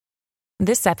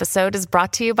This episode is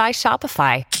brought to you by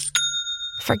Shopify.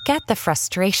 Forget the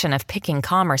frustration of picking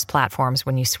commerce platforms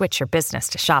when you switch your business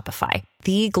to Shopify,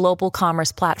 the global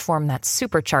commerce platform that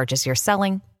supercharges your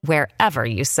selling wherever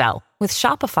you sell. With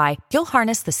Shopify, you'll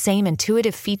harness the same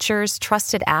intuitive features,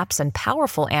 trusted apps, and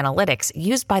powerful analytics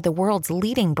used by the world's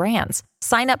leading brands.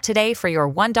 Sign up today for your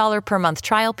 $1 per month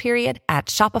trial period at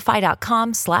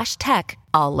shopify.com/tech,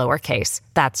 all lowercase.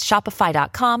 That's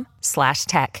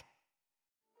shopify.com/tech.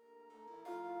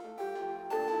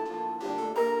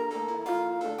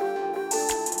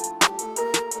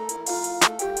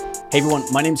 Hey everyone,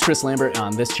 my name is Chris Lambert, and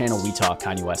on this channel we talk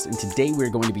Kanye West, and today we're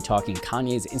going to be talking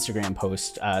Kanye's Instagram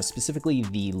post, specifically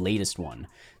the latest one.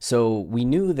 So we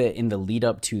knew that in the lead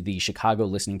up to the Chicago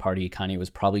listening party, Kanye was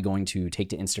probably going to take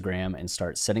to Instagram and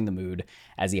start setting the mood,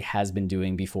 as he has been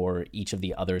doing before each of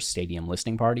the other stadium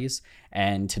listening parties,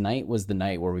 and tonight was the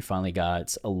night where we finally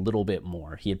got a little bit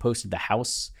more. He had posted the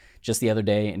house just the other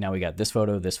day, and now we got this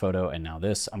photo, and now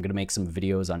this. I'm going to make some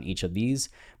videos on each of these,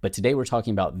 but today we're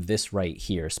talking about this right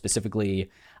here,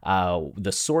 specifically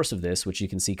the source of this, which you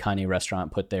can see Kanye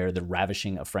Restaurant put there, the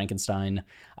ravishing of Frankenstein.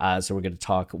 So we're going to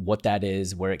talk what that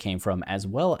is, where it came from, as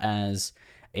well as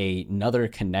another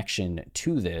connection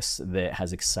to this that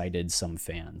has excited some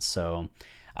fans. So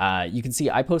you can see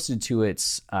I posted to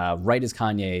it right as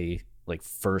Kanye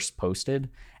first posted,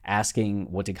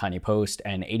 asking what did Kanye post,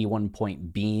 and 81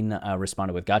 Point Bean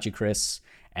responded with "Got you, Chris,"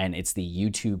 and it's the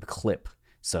YouTube clip.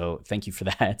 So thank you for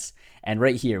that. And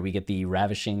right here we get the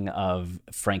ravishing of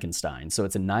Frankenstein. So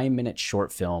it's a 9-minute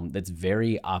short film that's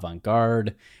very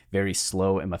avant-garde, very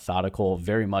slow and methodical,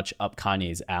 very much up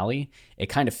Kanye's alley. It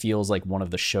kind of feels like one of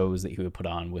the shows that he would put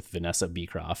on with Vanessa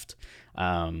Beecroft,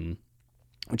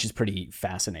 which is pretty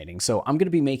fascinating. So I'm going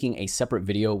to be making a separate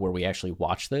video where we actually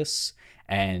watch this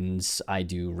and I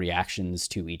do reactions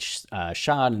to each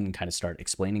shot and kind of start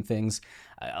explaining things.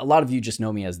 A lot of you just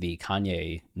know me as the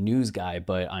Kanye news guy,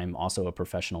 but I'm also a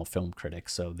professional film critic,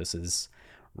 so this is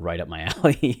right up my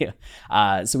alley.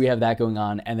 So we have that going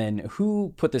on. And then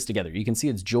who put this together? You can see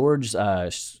it's George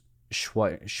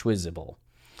Schwizibel.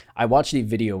 I watched a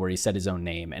video where he said his own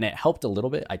name, and it helped a little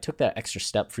bit. I took that extra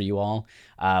step for you all,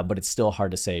 but it's still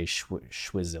hard to say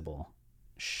Schwizibel.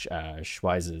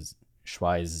 Schwizibel.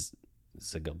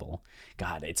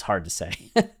 God, it's hard to say.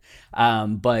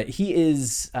 But he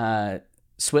is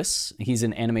Swiss. He's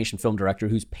an animation film director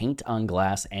whose Paint on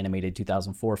Glass animated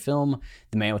 2004 film,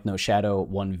 The Man with No Shadow,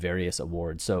 won various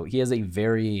awards. So he has a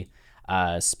very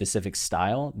specific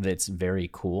style that's very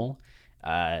cool.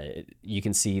 You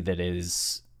can see that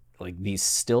is these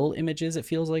still images, it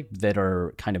feels like, that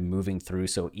are kind of moving through.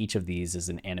 So each of these is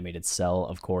an animated cell,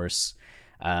 of course,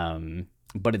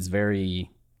 but it's very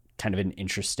kind of an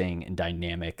interesting and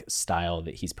dynamic style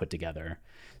that he's put together.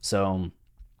 So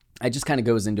it just kind of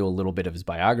goes into a little bit of his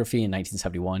biography. In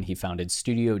 1971, he founded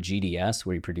Studio GDS,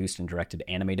 where he produced and directed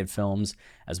animated films,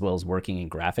 as well as working in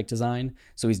graphic design.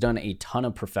 So he's done a ton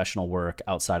of professional work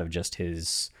outside of just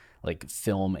his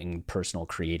film and personal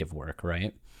creative work,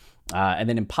 right? And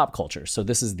then in pop culture, so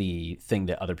this is the thing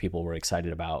that other people were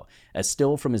excited about. A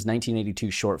still from his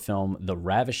 1982 short film, The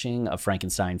Ravishing of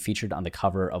Frankenstein, featured on the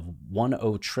cover of 10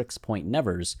 Point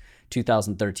Never's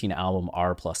 2013 album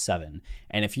R+7.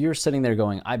 And if you're sitting there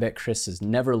going, I bet Chris has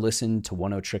never listened to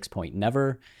 10 Point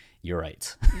Never, you're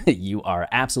right. You are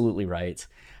absolutely right.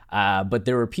 But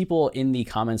there were people in the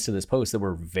comments to this post that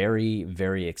were very,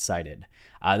 very excited.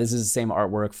 This is the same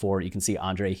artwork for, you can see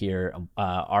Andre here,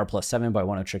 R+7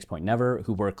 by 10 Point Never,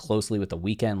 who worked closely with The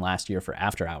Weeknd last year for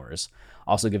After Hours.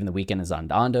 Also, given The Weeknd is on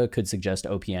Donda, could suggest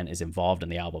OPN is involved in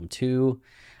the album too.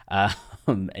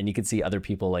 And you can see other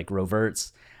people like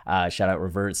Roverts, shout out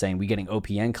Revert, saying, we getting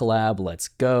OPN collab, let's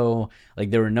go.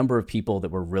 There were a number of people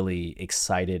that were really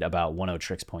excited about 10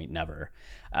 Point Never.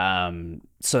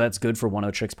 So that's good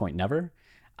for 10 Point Never.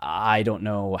 I don't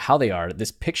know how they are.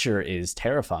 This picture is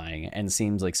terrifying and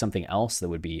seems like something else that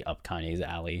would be up Kanye's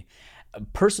alley.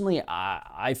 Personally,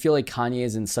 I feel like Kanye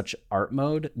is in such art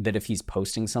mode that if he's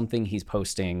posting something, he's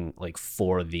posting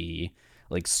for the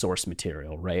source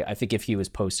material, right? I think if he was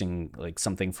posting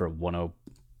something for 10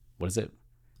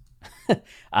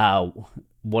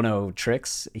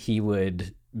 Tricks, he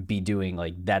would be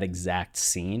doing that exact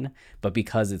scene, but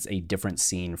because it's a different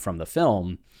scene from the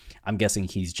film, I'm guessing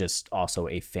he's just also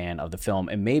a fan of the film,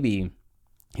 and maybe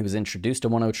he was introduced to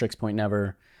 10 Point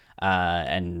Never,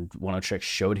 and 10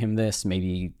 showed him this.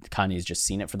 Maybe Kanye's just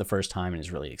seen it for the first time and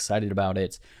is really excited about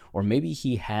it, or maybe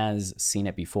he has seen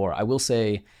it before. I will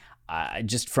say,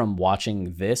 just from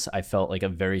watching this, I felt like a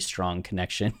very strong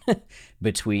connection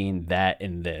between that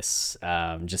and this.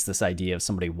 Just this idea of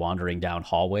somebody wandering down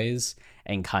hallways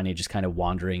and Kanye just kind of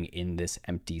wandering in this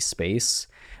empty space,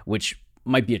 which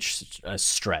might be a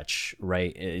stretch,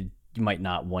 right? You might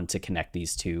not want to connect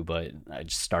these two, but I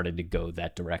just started to go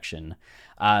that direction.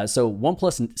 So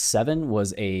 1+7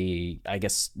 was I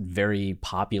guess, very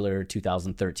popular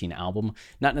 2013 album.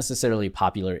 Not necessarily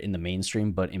popular in the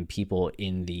mainstream, but in people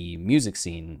in the music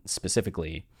scene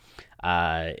specifically.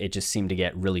 It just seemed to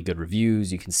get really good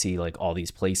reviews. You can see like all these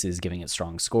places giving it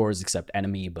strong scores, except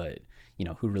Enemy, but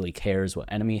who really cares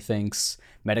what Enemy thinks?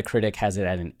 Metacritic has it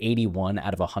at an 81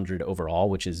 out of 100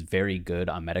 overall, which is very good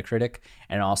on Metacritic.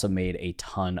 And it also made a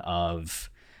ton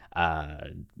of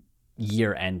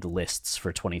year-end lists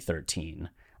for 2013.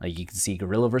 Like you can see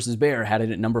Gorilla vs. Bear had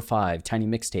it at number 5. Tiny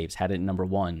Mixtapes had it at number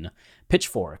 1.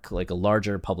 Pitchfork, like a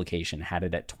larger publication, had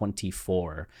it at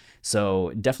 24. So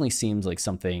it definitely seems like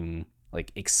something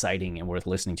like exciting and worth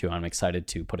listening to. I'm excited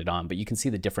to put it on, but you can see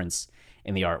the difference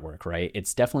in the artwork, right?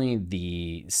 It's definitely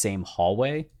the same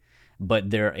hallway, but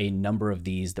there are a number of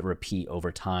these that repeat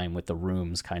over time with the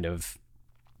rooms kind of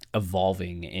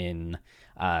evolving in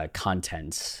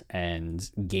content and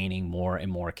gaining more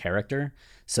and more character.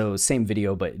 So same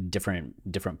video, but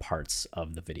different parts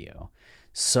of the video.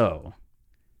 So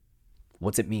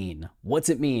what's it mean?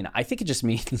 I think it just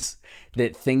means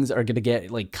that things are going to get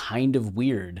like kind of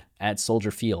weird at Soldier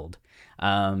Field.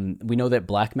 We know that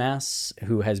Black Mass,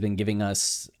 who has been giving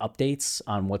us updates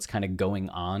on what's kind of going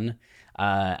on,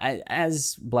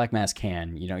 as Black Mass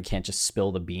can, it can't just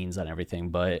spill the beans on everything,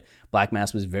 but Black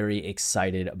Mass was very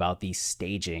excited about the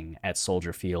staging at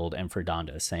Soldier Field and for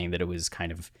Donda, saying that it was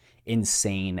kind of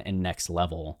insane and next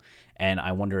level. And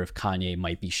I wonder if Kanye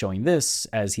might be showing this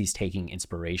as he's taking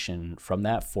inspiration from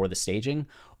that for the staging,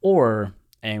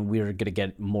 and we're going to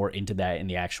get more into that in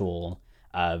the actual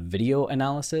video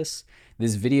analysis.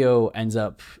 This video ends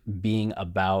up being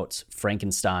about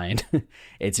Frankenstein.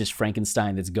 It's just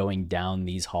Frankenstein that's going down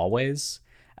these hallways.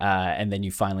 And then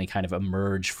you finally kind of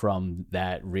emerge from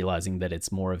that, realizing that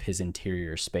it's more of his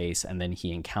interior space. And then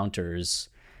he encounters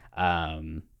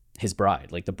his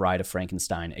bride, like the bride of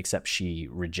Frankenstein, except she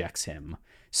rejects him,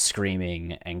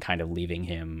 screaming and kind of leaving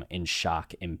him in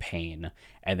shock and pain.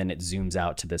 And then it zooms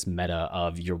out to this meta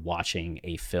of you're watching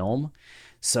a film.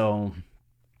 So,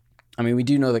 I mean, we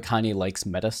do know that Kanye likes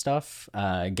meta stuff.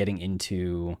 Getting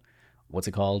into, what's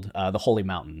it called? The Holy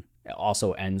Mountain. It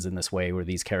also ends in this way where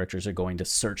these characters are going to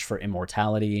search for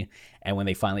immortality. And when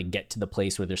they finally get to the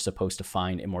place where they're supposed to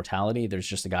find immortality, there's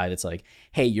just a guy that's like,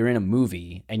 hey, you're in a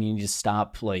movie and you need to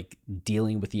stop like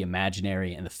dealing with the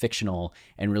imaginary and the fictional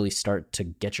and really start to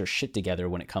get your shit together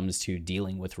when it comes to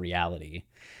dealing with reality.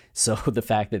 So the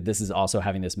fact that this is also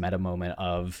having this meta moment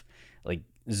of like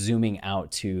zooming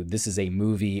out to this is a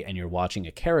movie and you're watching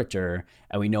a character,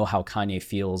 and we know how Kanye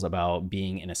feels about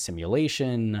being in a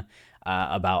simulation,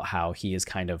 about how he is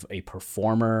kind of a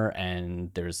performer, and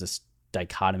there's this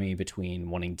dichotomy between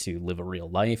wanting to live a real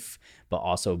life but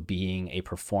also being a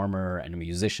performer and a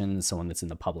musician, someone that's in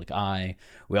the public eye.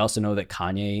 We also know that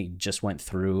Kanye just went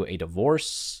through a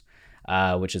divorce,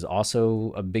 which is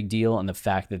also a big deal, and the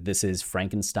fact that this is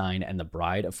Frankenstein and the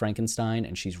bride of Frankenstein,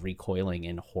 and she's recoiling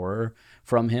in horror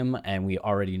from him. And we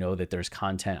already know that there's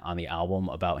content on the album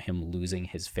about him losing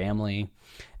his family.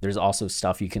 There's also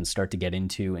stuff you can start to get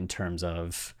into in terms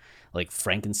of like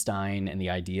Frankenstein and the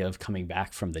idea of coming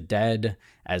back from the dead,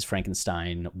 as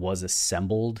Frankenstein was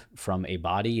assembled from a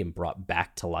body and brought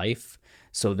back to life.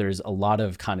 So there's a lot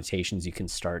of connotations you can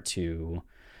start to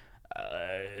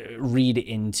read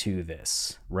into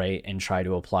this, right, and try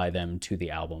to apply them to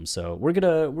the album. So we're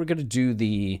gonna do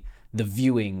the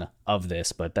viewing of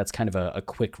this, but that's kind of a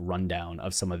quick rundown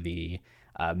of some of the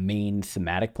main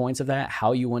thematic points of that.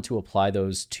 How you want to apply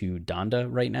those to Donda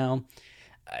right now,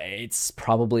 it's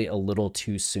probably a little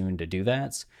too soon to do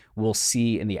that. We'll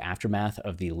see in the aftermath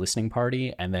of the listening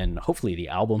party and then hopefully the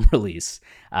album release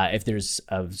if there's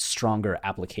a stronger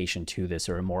application to this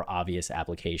or a more obvious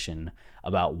application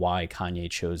about why Kanye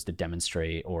chose to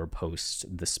demonstrate or post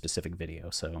this specific video.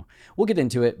 So we'll get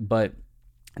into it, but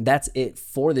that's it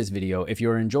for this video. If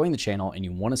you're enjoying the channel and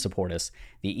you want to support us,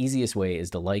 the easiest way is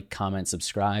to like, comment,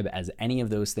 subscribe, as any of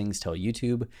those things tell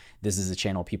YouTube this is a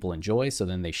channel people enjoy, so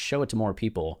then they show it to more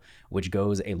people, which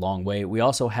goes a long way. We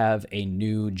also have a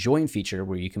new join feature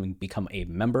where you can become a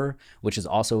member, which is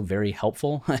also very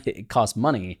helpful. It costs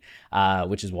money,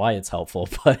 which is why it's helpful,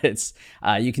 but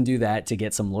you can do that to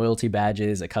get some loyalty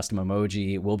badges, a custom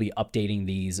emoji. We'll be updating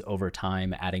these over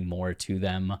time, adding more to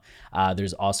them.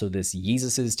 There's also this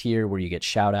Yeezus Voices tier where you get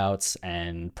shout outs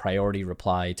and priority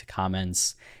reply to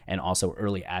comments, and also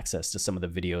early access to some of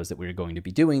the videos that we're going to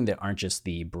be doing that aren't just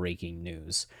the breaking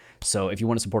news. So if you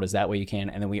want to support us that way, you can.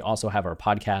 And then we also have our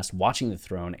podcast, Watching the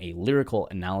Throne, a lyrical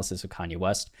analysis of Kanye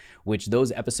West, which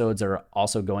those episodes are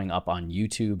also going up on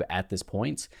YouTube at this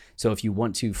point. So if you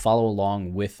want to follow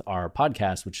along with our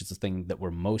podcast, which is the thing that we're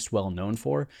most well known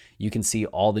for, you can see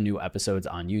all the new episodes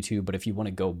on YouTube. But if you want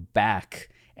to go back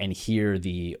and hear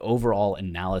the overall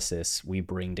analysis we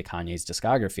bring to Kanye's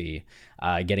discography,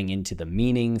 getting into the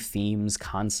meaning, themes,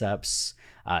 concepts,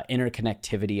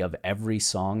 interconnectivity of every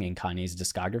song in Kanye's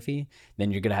discography,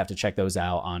 then you're going to have to check those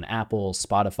out on Apple,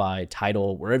 Spotify,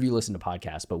 Tidal, wherever you listen to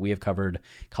podcasts. But we have covered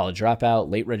College Dropout,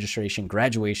 Late Registration,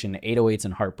 Graduation, 808s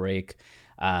and Heartbreak,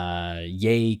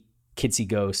 Yay, Kitsy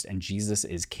Ghost, and Jesus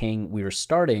is King. We are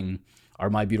starting our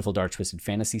My Beautiful Dark Twisted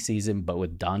Fantasy season, but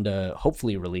with Donda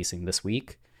hopefully releasing this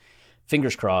week.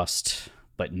 Fingers crossed,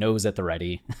 but nose at the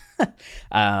ready.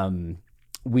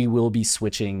 We will be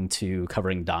switching to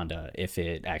covering Donda if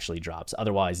it actually drops.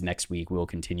 Otherwise, next week we'll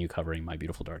continue covering My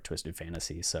Beautiful Dark Twisted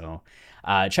Fantasy. So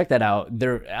check that out.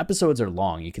 Their episodes are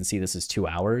long. You can see this is 2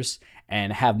 hours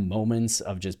and have moments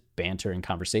of just banter and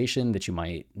conversation that you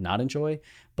might not enjoy.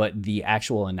 But the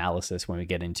actual analysis when we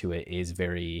get into it is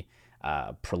very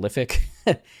prolific.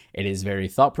 It is very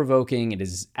thought-provoking. It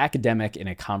is academic in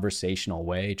a conversational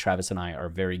way. Travis and I are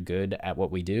very good at what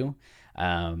we do.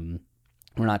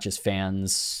 We're not just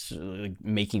fans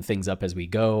making things up as we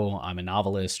go. I'm a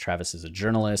novelist. Travis is a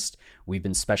journalist. We've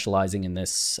been specializing in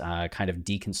this kind of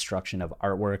deconstruction of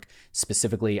artwork,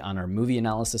 specifically on our movie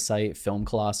analysis site, Film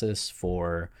Colossus,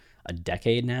 for a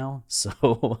decade now.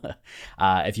 So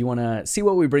if you want to see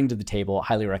what we bring to the table,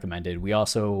 highly recommended. We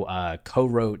also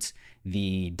co-wrote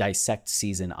the Dissect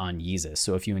season on Yeezus.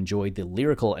 So if you enjoyed the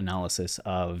lyrical analysis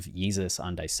of Yeezus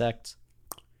on Dissect,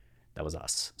 that was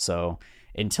us. So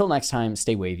until next time,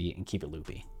 stay wavy and keep it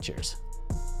loopy. Cheers.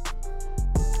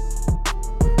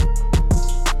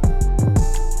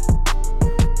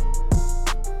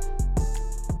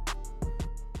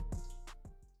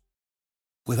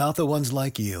 Without the ones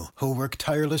like you, who work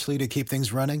tirelessly to keep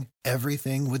things running,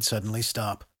 everything would suddenly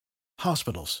stop.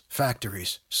 Hospitals,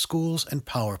 factories, schools, and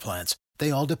power plants, they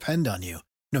all depend on you.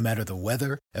 No matter the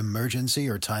weather, emergency,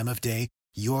 or time of day,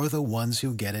 you're the ones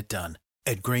who get it done.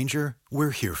 At Grainger,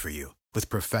 we're here for you with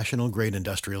professional-grade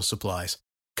industrial supplies.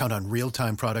 Count on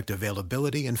real-time product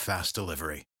availability and fast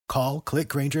delivery. Call, click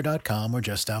Grainger.com, or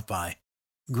just stop by.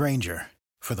 Grainger,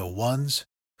 for the ones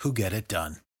who get it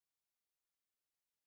done.